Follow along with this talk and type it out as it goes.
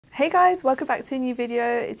Hey guys, welcome back to a new video.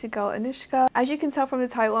 It's your girl Anushka. As you can tell from the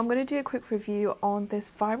title, I'm going to do a quick review on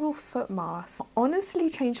this viral foot mask. Honestly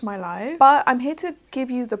changed my life, but I'm here to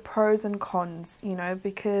give you the pros and cons, you know,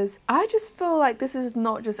 because I just feel like this is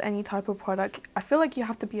not just any type of product. I feel like you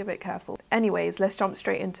have to be a bit careful. Anyways, let's jump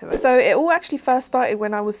straight into it. So it all actually first started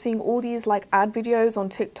when I was seeing all these like ad videos on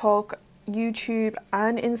TikTok, YouTube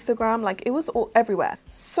and Instagram. Like it was all everywhere.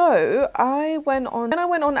 So I went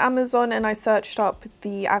on Amazon and I searched up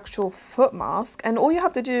the actual foot mask, and all you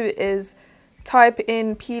have to do is type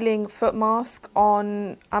in peeling foot mask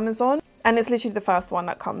on Amazon, and it's literally the first one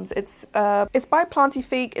that comes. It's by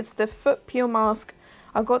Plantifique. It's the foot peel mask.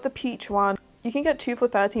 I got the peach one. You can get two for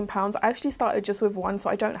 £13. I actually started just with one,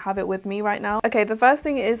 so I don't have it with me right now. Okay, the first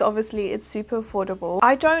thing is obviously it's super affordable.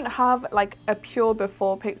 I don't have like a pure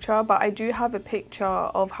before picture, but I do have a picture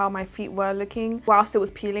of how my feet were looking whilst it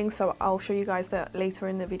was peeling, so I'll show you guys that later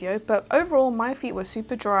in the video. But overall, my feet were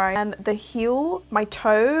super dry, and the heel, my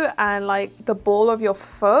toe, and like the ball of your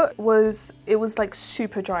foot was like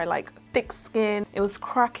super dry, like thick skin. It was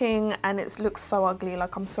cracking and it looks so ugly.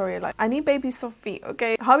 Like, I'm sorry, like I need baby soft feet.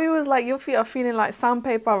 Okay, hubby was like, your feet are feeling like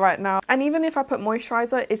sandpaper right now, and even if I put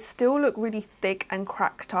moisturizer, it still looked really thick and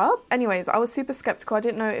cracked up. Anyways, I was super skeptical. I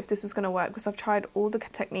didn't know if this was going to work because I've tried all the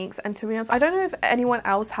techniques, and to be honest, I don't know if anyone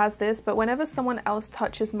else has this, but whenever someone else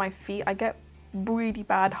touches my feet, I get really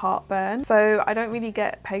bad heartburn, so I don't really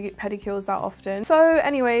get pedicures that often. So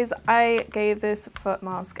anyways, I gave this foot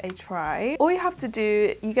mask a try. All you have to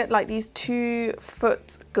do, you get like these 2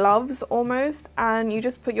 foot gloves almost, and you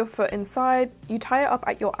just put your foot inside, you tie it up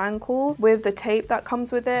at your ankle with the tape that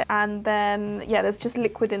comes with it, and then yeah, there's just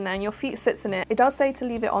liquid in there and your feet sits in it. It does say to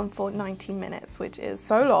leave it on for 90 minutes, which is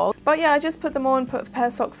so long, but yeah, I just put them on, put a pair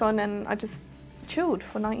of socks on, and I just chilled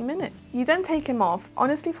for 90 minutes. You then take him off.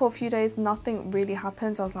 Honestly, for a few days nothing really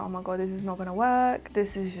happens. I was like, oh my god, this is not gonna work,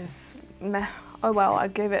 this is just meh. Oh well, I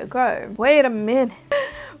gave it a go. Wait a minute.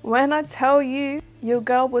 When I tell you, your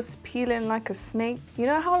girl was peeling like a snake. You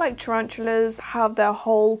know how like tarantulas have their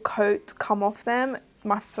whole coat come off them?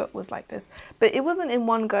 My foot was like this, but it wasn't in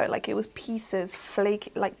one go. Like it was pieces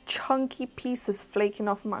flaking, like chunky pieces flaking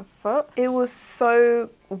off my foot. It was so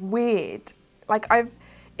weird. Like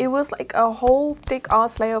it was like a whole thick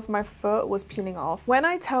ass layer of my foot was peeling off. When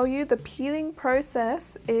I tell you, the peeling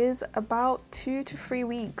process is about 2 to 3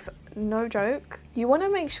 weeks, no joke. You want to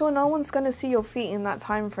make sure no one's going to see your feet in that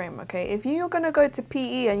time frame, okay? If you're going to go to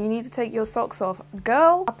PE and you need to take your socks off,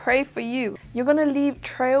 girl, I pray for you. You're going to leave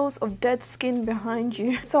trails of dead skin behind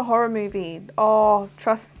you. It's a horror movie. Oh,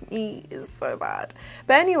 trust me, it's so bad.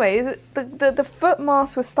 But anyways, the foot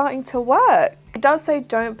mask was starting to work. It does say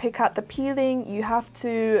don't pick out the peeling. You have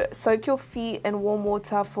to soak your feet in warm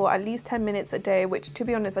water for at least 10 minutes a day, which to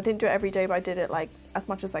be honest, I didn't do it every day, but I did it like as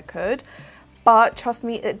much as I could. But trust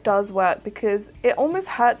me, it does work, because it almost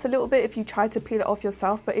hurts a little bit if you try to peel it off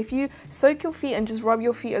yourself, but if you soak your feet and just rub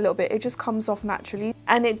your feet a little bit, it just comes off naturally,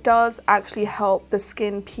 and it does actually help the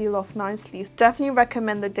skin peel off nicely. Definitely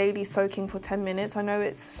recommend the daily soaking for 10 minutes. I know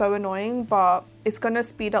it's so annoying, but it's gonna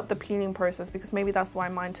speed up the peeling process, because maybe that's why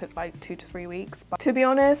mine took like 2 to 3 weeks. But to be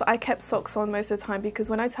honest, I kept socks on most of the time,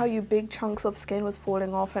 because when I tell you big chunks of skin was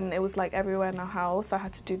falling off and it was like everywhere in the house, I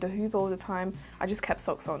had to do the hoover all the time. I just kept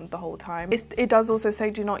socks on the whole time. It does also say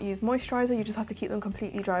do not use moisturizer. You just have to keep them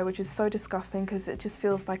completely dry, which is so disgusting because it just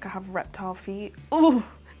feels like I have reptile feet. Ooh,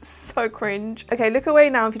 so cringe. Okay, look away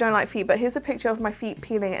now if you don't like feet, but here's a picture of my feet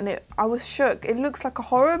peeling, and I was shook. It looks like a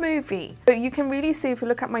horror movie. But you can really see, if you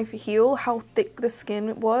look at my heel, how thick the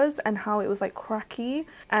skin was and how it was like cracky,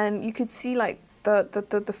 and you could see like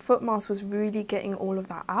the foot mask was really getting all of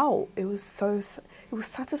that out. It was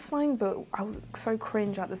satisfying, but I was so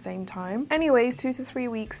cringe at the same time. Anyways, 2 to 3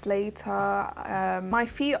 weeks later, my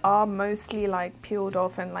feet are mostly like peeled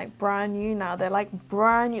off and like brand new now. They're like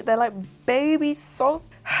brand new. They're like baby soft.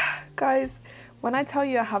 Guys, when I tell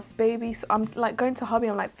you I have babies, I'm like going to hubby,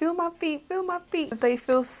 I'm like, feel my feet, feel my feet. They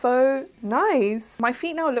feel so nice. My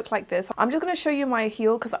feet now look like this. I'm just going to show you my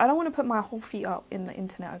heel, because I don't want to put my whole feet up in the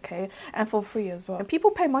internet, okay? And for free as well. And people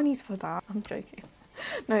pay monies for that. I'm joking.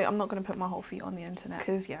 No, I'm not going to put my whole feet on the internet,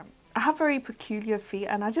 because yeah, I have very peculiar feet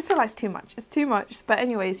and I just feel like it's too much. It's too much. But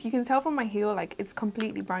anyways, you can tell from my heel, like it's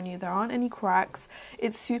completely brand new. There aren't any cracks.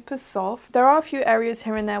 It's super soft. There are a few areas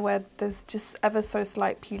here and there where there's just ever so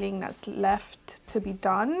slight peeling that's left to be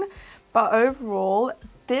done. But overall,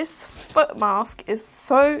 this foot mask is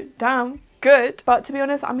so damn good. But to be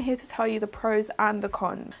honest, I'm here to tell you the pros and the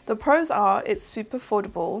cons. The pros are it's super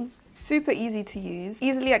affordable. Super easy to use,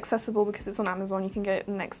 easily accessible because it's on Amazon, you can get it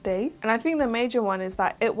the next day. And I think the major one is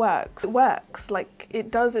that it works. It works, like it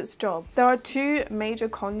does its job. There are 2 major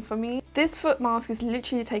cons for me. This foot mask is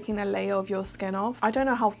literally taking a layer of your skin off. I don't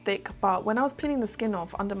know how thick, but when I was peeling the skin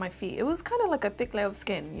off under my feet, it was kind of like a thick layer of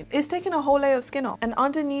skin. It's taking a whole layer of skin off. And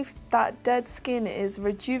underneath that dead skin is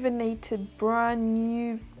rejuvenated, brand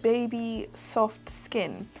new, baby soft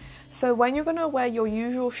skin. So when you're gonna wear your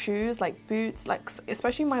usual shoes, like boots, like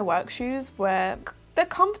especially my work shoes, where they're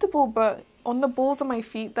comfortable, but on the balls of my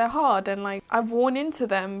feet they're hard, and like I've worn into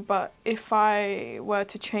them, but if I were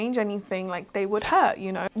to change anything, like they would hurt,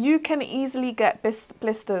 you know. You can easily get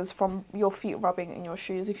blisters from your feet rubbing in your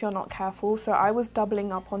shoes if you're not careful. So I was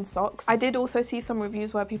doubling up on socks. I did also see some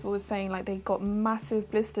reviews where people were saying like they got massive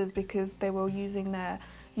blisters because they were using their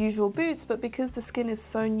usual boots, but because the skin is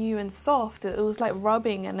so new and soft, it was like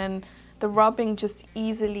rubbing, and then the rubbing just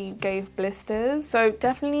easily gave blisters. So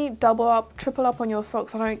definitely double up, triple up on your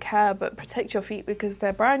socks. I don't care, but protect your feet because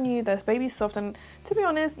they're brand new, they're baby soft, and to be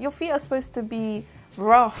honest, your feet are supposed to be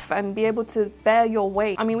rough and be able to bear your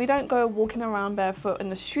weight. I mean, we don't go walking around barefoot in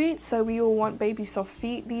the streets, so we all want baby soft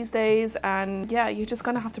feet these days, and yeah, you're just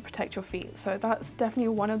gonna have to protect your feet. So that's definitely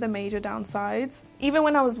one of the major downsides. Even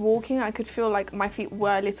when I was walking, I could feel like my feet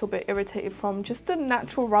were a little bit irritated from just the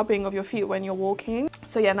natural rubbing of your feet when you're walking.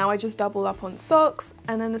 So yeah, now I just double up on socks.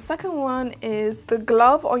 And then the second one is the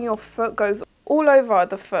glove on your foot goes all over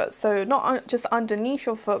the foot, so not just underneath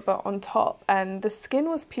your foot but on top, and the skin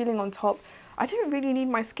was peeling on top. I didn't really need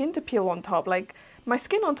my skin to peel on top. Like, my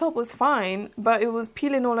skin on top was fine, but it was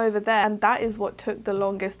peeling all over there, and that is what took the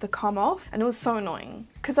longest to come off, and it was so annoying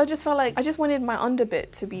because I just felt like I just wanted my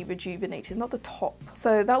underbit to be rejuvenated, not the top.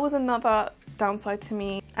 So that was another downside to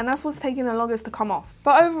me, and that's what's taking the longest to come off.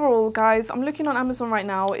 But overall, guys, I'm looking on Amazon right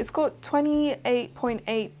now. It's got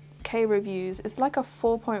 28.8K reviews. It's like a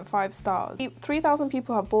 4.5 stars. 3,000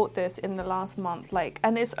 people have bought this in the last month, like,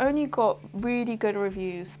 and it's only got really good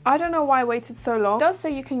reviews. I don't know why I waited so long. It does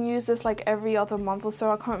say you can use this like every other month or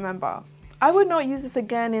so. I can't remember. I would not use this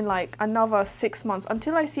again in like another 6 months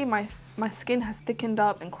until I see my skin has thickened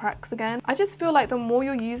up and cracks again. I just feel like the more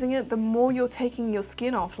you're using it, the more you're taking your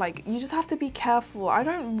skin off. Like, you just have to be careful.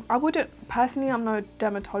 I wouldn't, personally, I'm no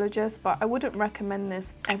dermatologist, but I wouldn't recommend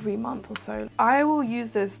this every month or so. I will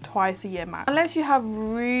use this twice a year max. Unless you have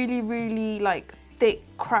really like thick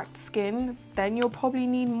cracked skin, then you'll probably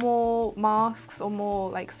need more masks or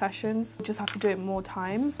more like sessions. You just have to do it more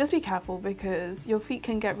times. Just be careful because your feet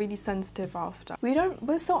can get really sensitive after.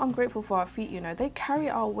 We're so ungrateful for our feet, you know. They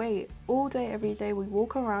carry our weight all day, every day. We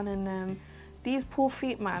walk around in them. These poor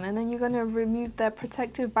feet, man, and then you're gonna remove their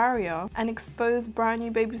protective barrier and expose brand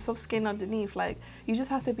new baby soft skin underneath. Like, you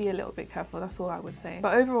just have to be a little bit careful. That's all I would say.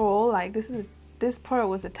 But overall, like, this product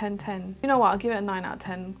was a 10/10. You know what, I'll give it a 9 out of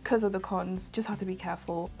 10 because of the cons. Just have to be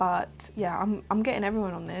careful. But yeah, I'm getting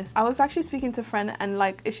everyone on this. I was actually speaking to a friend, and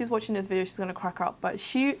like, if she's watching this video, she's gonna crack up. But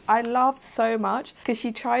I laughed so much because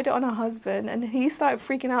she tried it on her husband and he started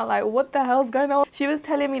freaking out, like, what the hell's going on? She was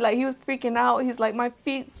telling me like he was freaking out. He's like, my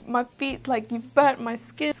feet, like, you've burnt my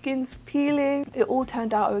skin's peeling. It all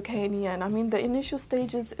turned out okay in the end. I mean, the initial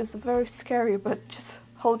stages is very scary, but just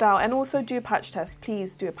hold out. And also do a patch test.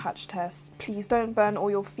 Please do a patch test. Please don't burn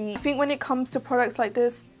all your feet. I think when it comes to products like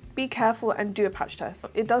this, be careful and do a patch test.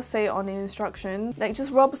 It does say on the instruction, like,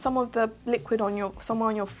 just rub some of the liquid somewhere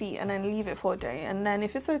on your feet and then leave it for a day, and then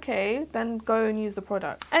if it's okay, then go and use the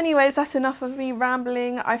product. Anyways, that's enough of me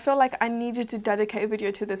rambling. I feel like I needed to dedicate a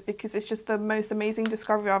video to this because it's just the most amazing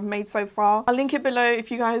discovery I've made so far. I'll link it below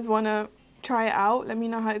if you guys want to try it out. Let me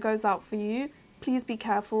know how it goes out for you. Please be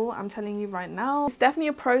careful, I'm telling you right now. It's definitely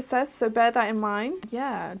a process, so bear that in mind.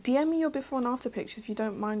 Yeah, DM me your before and after pictures if you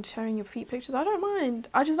don't mind sharing your feet pictures. I don't mind.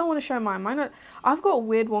 I just don't want to show mine. I've got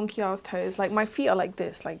weird wonky ass toes. Like, my feet are like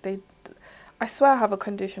this. Like, I swear I have a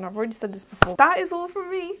condition. I've already said this before. That is all from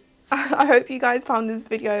me. I hope you guys found this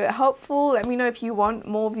video helpful. Let me know if you want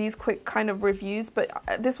more of these quick kind of reviews, but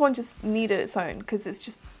this one just needed its own because it's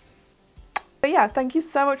just... But yeah, thank you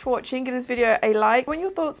so much for watching. Give this video a like, comment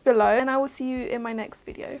your thoughts below, and I will see you in my next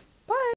video.